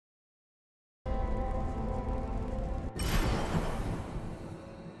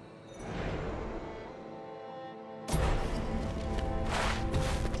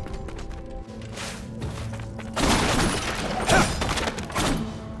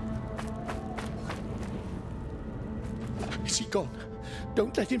he gone?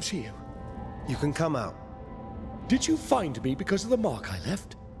 Don't let him see you. You can come out. Did you find me because of the mark I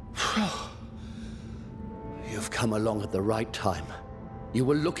left? You've come along at the right time. You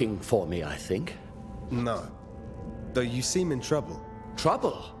were looking for me, I think. No. Though you seem in trouble.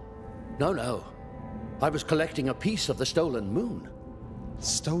 Trouble? No, no. I was collecting a piece of the stolen moon.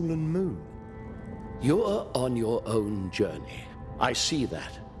 Stolen moon? You're on your own journey. I see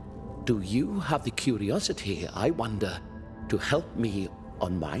that. Do you have the curiosity, I wonder, to help me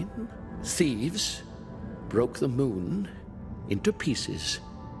on mine? Thieves broke the moon into pieces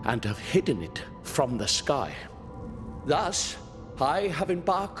and have hidden it from the sky. Thus, I have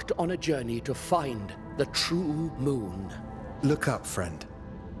embarked on a journey to find the true moon. Look up, friend.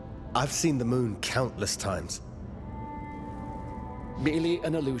 I've seen the moon countless times. Merely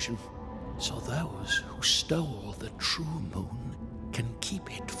an illusion. So those who stole the true moon can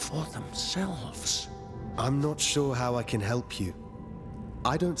keep it for themselves. I'm not sure how I can help you.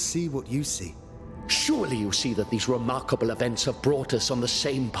 I don't see what you see. Surely you see that these remarkable events have brought us on the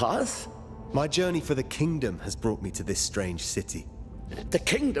same path? My journey for the kingdom has brought me to this strange city. The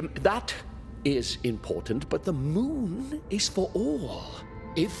kingdom, that is important, but the moon is for all.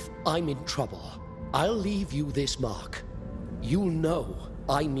 If I'm in trouble, I'll leave you this mark. You'll know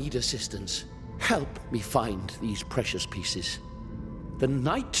I need assistance. Help me find these precious pieces. The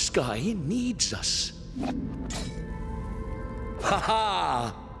night sky needs us.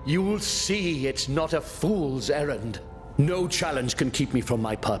 Ha-ha! You'll see it's not a fool's errand. No challenge can keep me from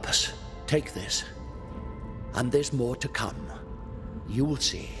my purpose. Take this. And there's more to come. You'll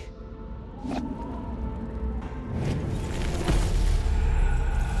see.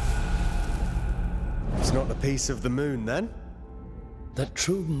 It's not a piece of the moon, then? The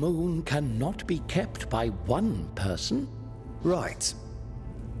true moon cannot be kept by one person. Right.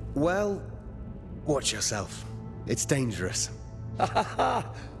 Well, watch yourself. It's dangerous.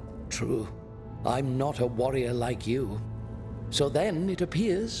 True. I'm not a warrior like you. So then it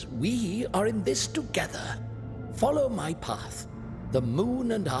appears we are in this together. Follow my path. The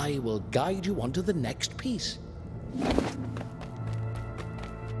moon and I will guide you onto the next piece.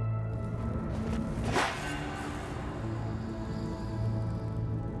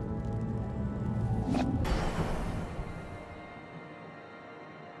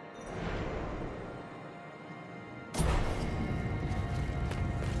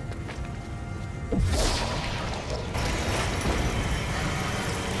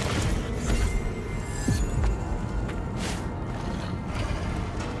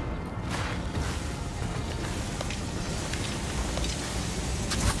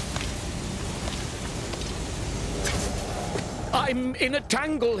 I'm in a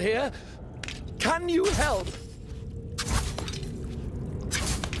tangle here. Can you help?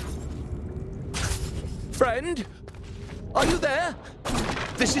 Friend? Are you there?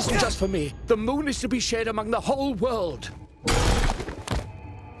 This isn't just for me. The moon is to be shared among the whole world.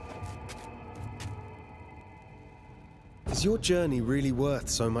 Is your journey really worth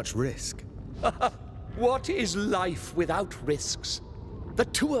so much risk? What is life without risks? The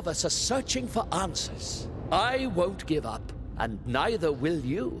two of us are searching for answers. I won't give up. And neither will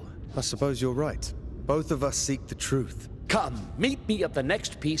you. I suppose you're right. Both of us seek the truth. Come, meet me at the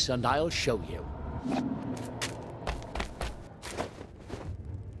next piece and I'll show you.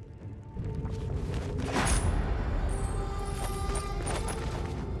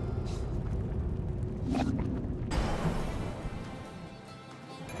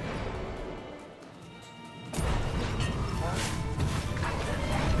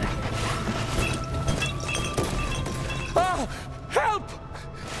 Help!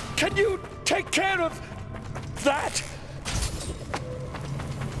 Can you take care of that?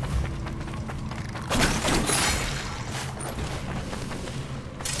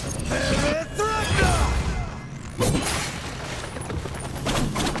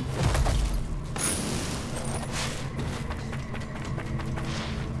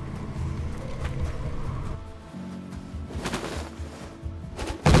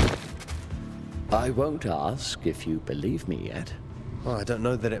 I won't ask if you believe me yet. Oh, I don't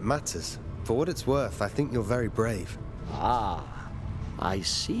know that it matters. For what it's worth, I think you're very brave. Ah, I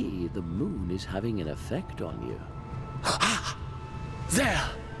see the moon is having an effect on you. Ah! There!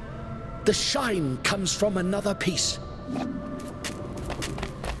 The shine comes from another piece.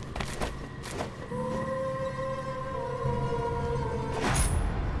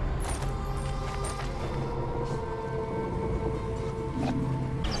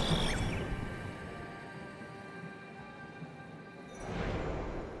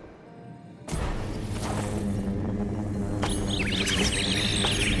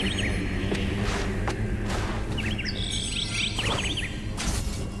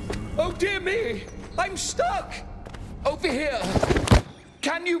 I'm stuck! Over here!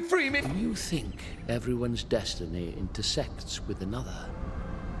 Can you free me? You think everyone's destiny intersects with another?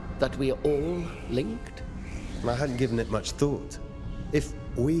 That we are all linked? I hadn't given it much thought. If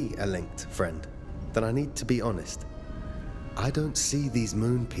we are linked, friend, then I need to be honest. I don't see these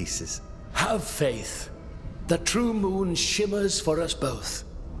moon pieces. Have faith. The true moon shimmers for us both.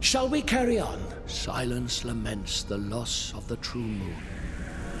 Shall we carry on? Silence laments the loss of the true moon.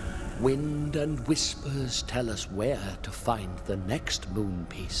 Wind and whispers tell us where to find the next moon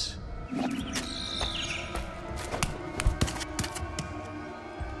piece.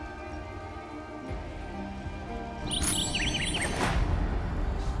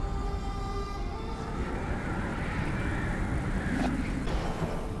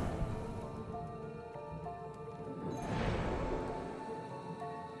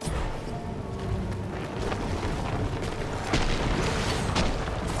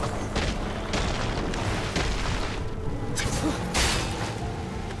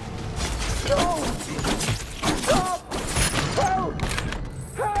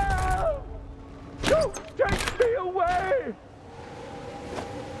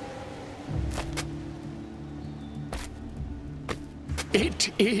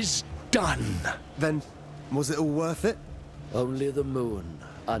 It is done. Then, was it all worth it? Only the moon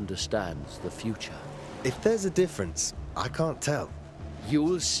understands the future. If there's a difference, I can't tell.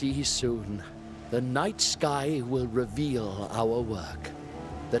 You'll see soon. The night sky will reveal our work.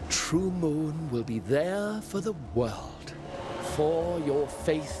 The true moon will be there for the world. For your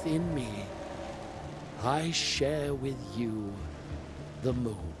faith in me, I share with you the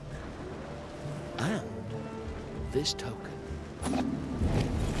moon. And this token.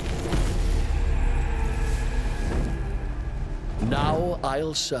 Now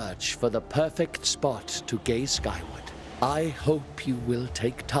I'll search for the perfect spot to gaze skyward. I hope you will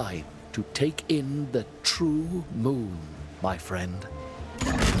take time to take in the true moon, my friend.